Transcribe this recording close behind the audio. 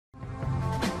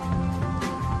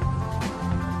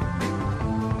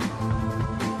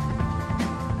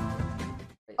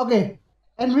Okay,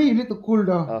 Henry, you need to cool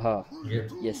down. Yeah.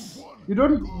 Yes. You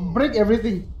don't break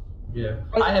everything. Yeah.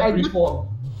 I have reform.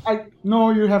 No,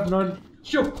 you have not.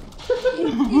 Shoot.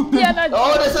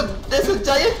 Oh, there's a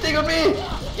giant thing on me.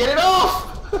 Get it off.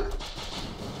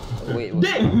 Wait.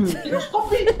 Dead.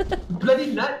 Stop it.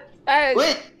 Bloody nut.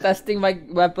 Wait. Testing my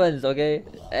weapons, okay?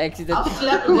 Accident. I'll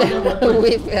slap you with your weapon.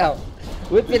 Whip it out.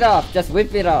 Whip it off. Just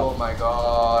whip it Oh off. my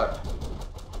god.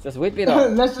 Just whip it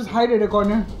off. Let's just hide in the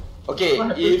corner. Okay,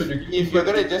 if you're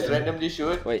gonna just randomly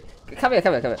shoot. Wait. Come here.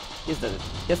 Here's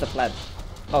the plan.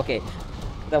 Okay.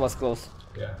 That was close.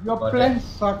 Yeah. Your about plan that.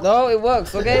 sucks. No, it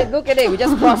works, okay? Look at it. We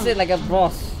just cross it like a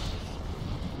boss.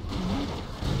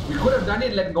 We could have done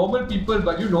it like normal people,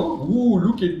 but you know, ooh,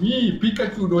 look at me.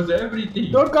 Pikachu knows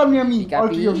everything. Don't come near me, Pikachu. all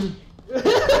three of you.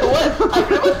 What? I've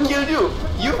never killed you.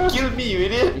 You killed me, you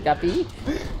idiot. You copy?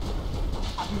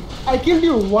 I killed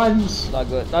you once. Not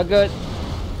good. Not good.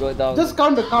 Go down. Just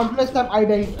count the countless time I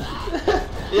died.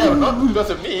 Yeah, not because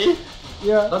of me.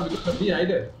 Yeah. Not because of me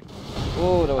either.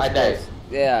 Oh, that was I died. close.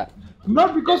 Yeah.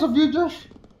 Not because of you, Josh.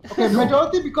 Okay,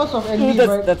 majority because of Andy,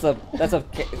 right? That's a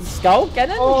scout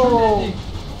cannon? Oh.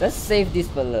 Let's save this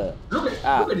fella. Look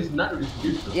at this nut with his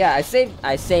beautiful. Yeah,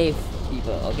 I save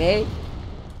people, okay?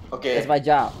 Okay. That's my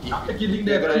job. After killing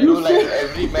You're them, gonna You do like said-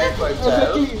 every man for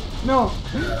himself. Exactly. No.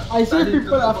 I save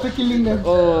people after killing them.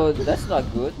 Oh, that's not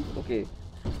good. Okay.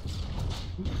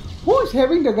 Who is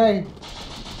having the guy?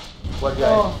 What guy?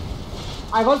 Oh.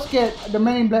 I got scared. The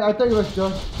man in black. I thought it was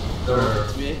Josh.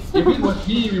 It's me. if it was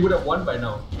me, we would have won by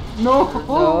now. No.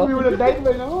 No. We would have died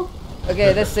by now.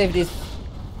 Okay, let's save this.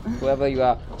 Whoever you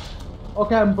are.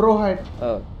 Okay, I'm bro hide.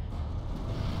 Oh,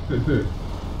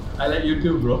 I like you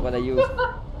too, bro. what are you?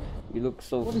 You look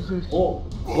so. What is this? Oh,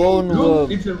 Bone look,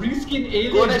 worm. it's a reskin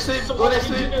alien. Go next to him, So go next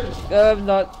to him. original.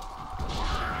 Not.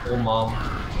 Oh, mom.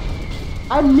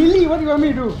 I'm Millie. What do you want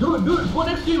me to do? Dude, go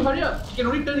next to him, hurry up. He can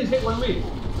only turn his head one way.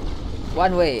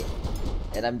 One way.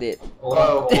 And I'm dead.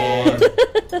 Oh, okay.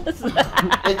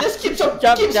 It just keeps on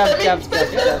Jump. keeps stabbing,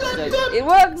 stabbing. It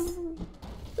works!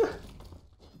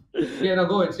 Yeah, now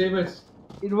go and save us.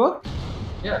 It worked?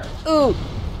 Yeah. Ooh!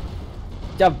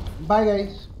 Jump. Bye,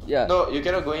 guys. Yeah. No, you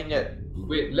cannot go in yet.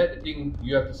 Wait, let the thing.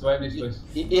 You have to survive this first.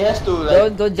 It has to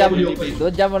like. Don't jump. really be-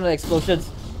 Don't jump on the explosions.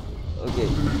 Okay.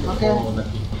 Okay. Oh,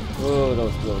 nothing. Oh, that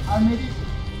was close. I made it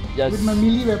Yes. with my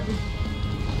melee weapon.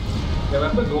 The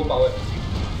weapons overpowered.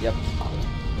 Yep.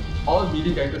 All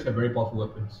melee characters have very powerful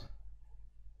weapons.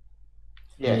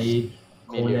 Yes. Blade,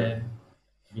 Melee. Conan,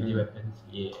 melee weapons.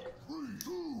 Yeah.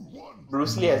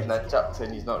 Bruce Lee has nunchucks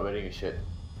and he's not wearing a shirt.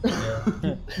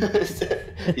 Yeah. Is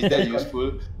that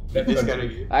useful in this kind of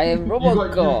game? I am You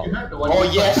Robocop. have the one. Oh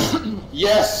yes,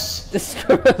 yes. The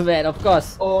Squirrel Man, of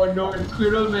course. Oh no, it's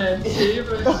Squirrel Man, save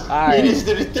us. It Alright. is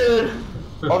the return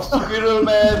of Squirrel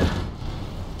Man.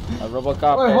 A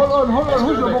Robocop. Wait, hold on. Who's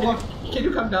Squirrel Man, Robocop? can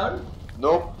you come down?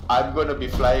 Nope, I'm gonna be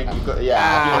flying because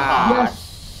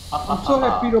Yes. I'm so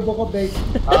happy Robocop died.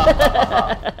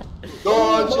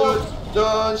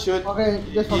 Don't shoot. Okay,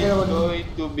 just forget It's about it. going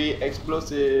to be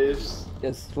explosives.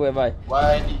 Yes, who am I?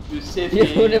 Why did you save You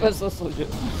me? never saw soldier.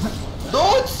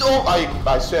 Don't so I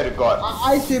swear to God.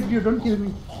 I saved you. Don't kill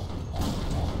me.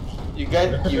 You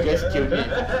guys killed me.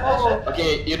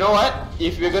 Okay, you know what?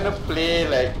 If we're gonna play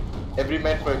like every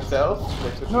man for himself,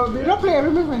 No, they don't play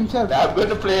every man for himself. I'm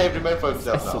gonna play every man for I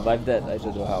himself now. survived that. I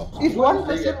don't know how. If one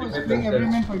person was playing every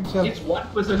man for himself. It's one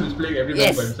person who's playing every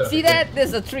man Yes. for himself. See that?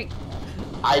 There's a trick.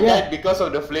 I Yeah. died because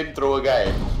of the flamethrower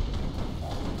guy.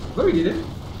 No, we didn't.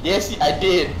 Yes, I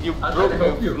did. You I broke tried to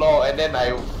help the you. floor and then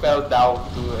I fell down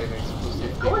to an explosive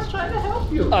I thing. was trying to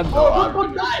help you. I'm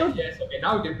don't. Yes, okay,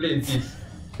 now we can play in peace.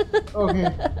 Okay.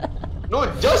 No,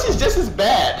 Josh is just as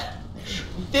bad.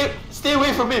 Stay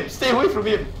away from him. Stay away from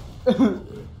him.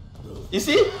 You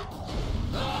see?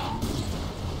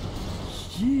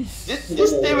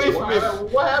 Just stay away from him.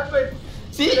 What happened?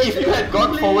 See, if you had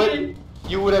gone forward,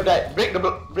 you would have died. Break the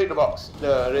box,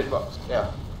 the red box.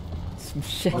 Yeah.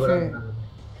 Shit. Okay.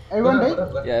 Everyone died?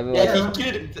 Yeah, everyone.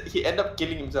 Yeah, he ended up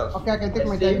killing himself. Okay, I can take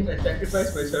my I saved time. and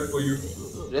sacrificed myself for you.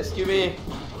 Rescue me.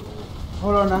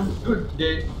 Hold on, ah.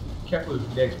 Dude, careful,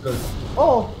 they explode.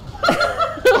 Oh!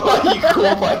 Oh my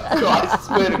God! I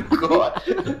swear to God.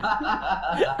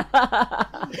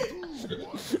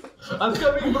 I'm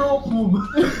coming, bro. Boom.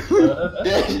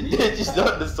 They're just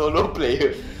not the solo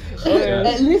player.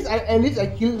 At least I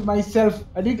killed myself.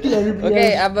 I didn't kill everybody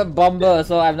Okay, else. I'm a bomber,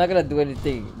 so I'm not gonna do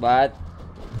anything. But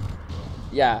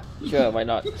yeah, sure, why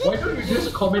not? Why don't you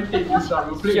just commentate this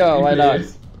round? We'll play Sure, three why not?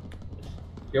 players.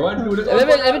 Okay, 1, 2,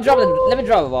 Let me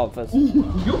drop a bomb first.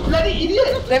 You bloody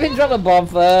idiot! Let me drop a bomb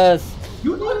first.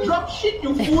 You don't drop shit,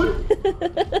 you fool!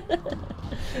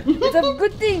 It's a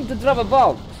good thing to drop a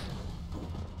bomb.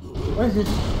 What is it?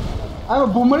 I have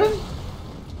a boomerang?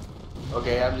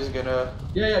 Okay, I'm just gonna.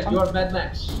 Yeah, you are Mad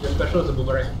Max. Your special is a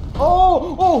boomerang.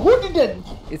 Oh, who did that?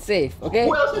 It's safe, okay?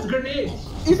 Who else has grenades?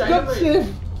 It's not Dynamite. safe.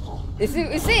 It's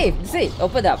safe. It's safe.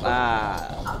 Open up.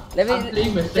 Let I'm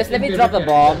playing my me just let second me drop the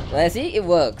favorite bomb. character. Let's see. It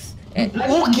works. And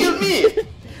Who killed me?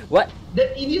 what?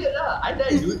 That idiot lah. I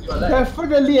died, It's dude. You're like,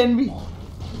 definitely envy.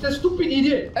 it's a stupid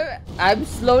idiot. I'm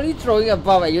slowly throwing a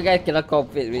bomb and you guys cannot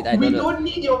compete with. I We don't know. don't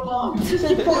need your bomb. Just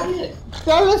keep quiet.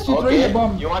 Tell us you're throwing Okay, a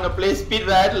bomb. you wanna play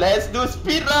speedrun? Let's do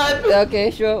speedrun!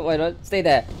 Okay, sure. Why not? Stay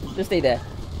there. Just stay there.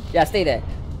 Yeah, stay there.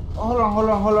 Hold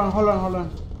on.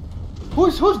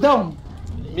 Who's down?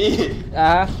 Me!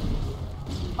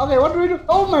 Okay, what do we do?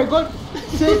 Oh my god!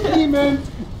 Save me, man!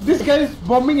 This guy is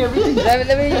bombing everything.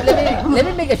 Let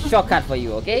me make a shortcut for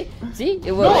you. Okay? See,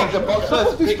 it works. Break the box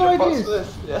first! Break Destroy the box this.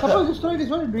 first! Yeah. Suppose destroy this.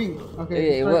 What are you doing? Okay. Okay,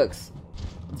 it destroy. works.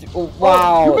 Oh, You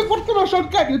wow. make what kind of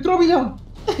shortcut? You throw me down.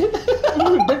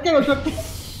 That kind of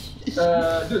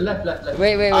shortcut. Dude, left.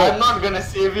 Wait. I'm not gonna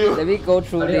save you! Let me go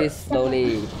through Oh, yeah. this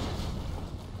slowly.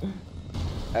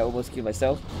 I almost killed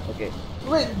myself. Okay.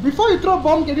 Wait, before you throw a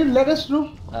bomb, can you let us know?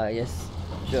 Yes.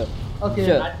 Sure. Okay.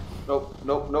 Sure. Nope.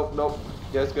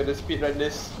 Just gonna speedrun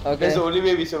this. Okay. That's the only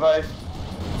way we survive.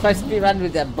 Try speed run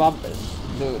with that bomb,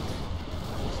 dude.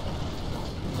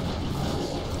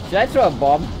 Should I throw a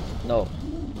bomb? No.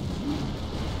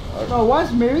 No,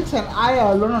 once Maevix and I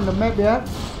are alone on the map, yeah,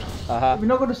 Uh-huh. we're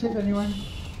not going to save anyone.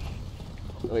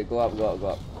 Wait, go up.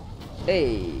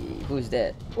 Hey, who's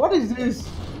that? What is this?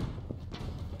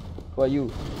 Who are you?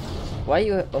 Why are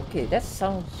you? Okay, that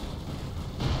sounds.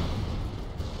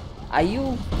 Are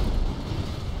you,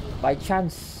 by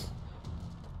chance,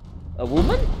 a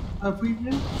woman? A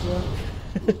premium? Yeah.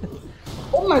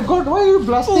 Oh my god, why are you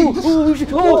blasting?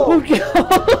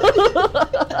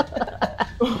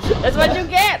 That's what you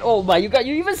get. Oh my, you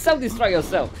even self-destruct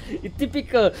yourself. You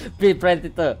typical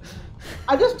predator.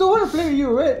 I just don't want to play with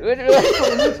you, wait. Wait. For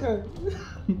the next guy.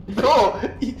 No!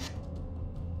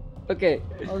 Okay,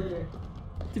 Okay.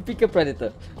 typical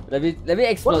predator. Let me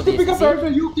explode What this. typical see? character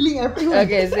you killing everyone?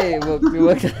 Okay, see, it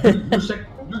works.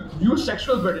 You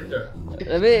sexual predator.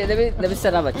 let me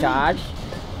set up a charge.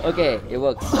 Okay, it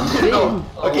works. See? No!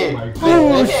 Okay, Oh my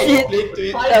Oh, let me shit. explain to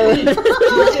you.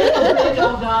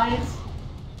 Guys.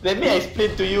 Let me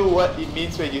explain to you what it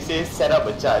means when you say set up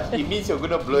a charge. It means you're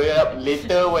gonna blow it up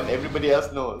later when everybody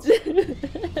else knows.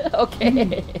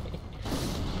 Okay.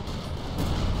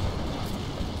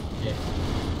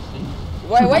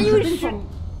 Why you shoot?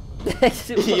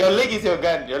 Your leg is your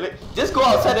gun. Your leg. Just go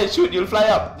outside and shoot. You'll fly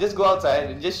up. Just go outside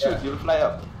and just shoot. Yeah. You'll fly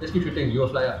up. Just keep shooting. You'll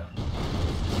fly up.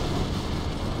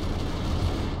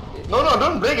 No,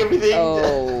 don't break everything.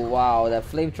 Oh wow, that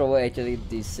flamethrower actually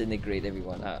disintegrate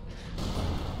everyone. Huh?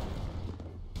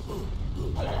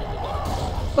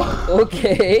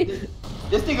 Okay.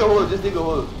 Just dig a hole. Just dig a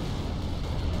hole.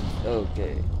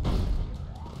 Okay.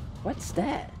 What's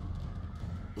that?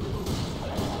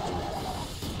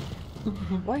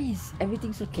 Why is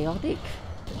everything so chaotic?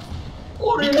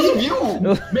 Oh Because of really?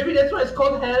 you. Maybe that's why it's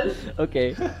called hell.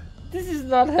 Okay. This is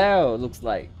not hell, looks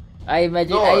like. I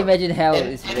imagine hell And-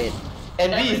 is red.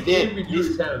 Envy is dead. With you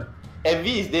is hell.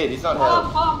 Envy is dead. It's not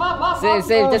hell.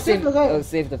 Save, just save save. the guy. Oh,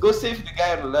 save the. Go save the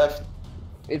guy on the left.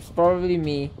 It's probably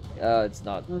me. It's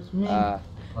not. It's me. Oh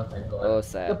thank God. Oh The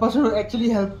sad. person who actually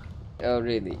helped. Oh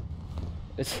really?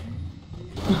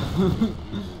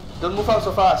 Don't move out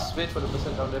so fast. Wait for the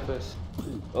person down there first.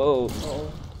 Oh.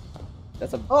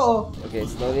 That's a. Oh, Okay,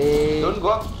 slowly. Don't go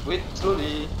up. Wait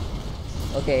slowly.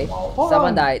 Okay. Hold Someone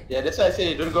on. died. Yeah, that's why I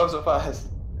say don't go up so fast.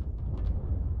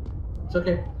 It's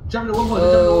okay. Jump the one more.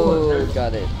 Jump the one more. Oh,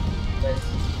 got it. Nice.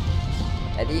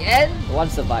 At the end, one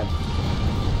survived.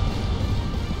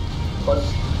 Cause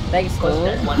Thanks,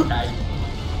 that to. one died.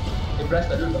 Hey, press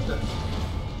the button.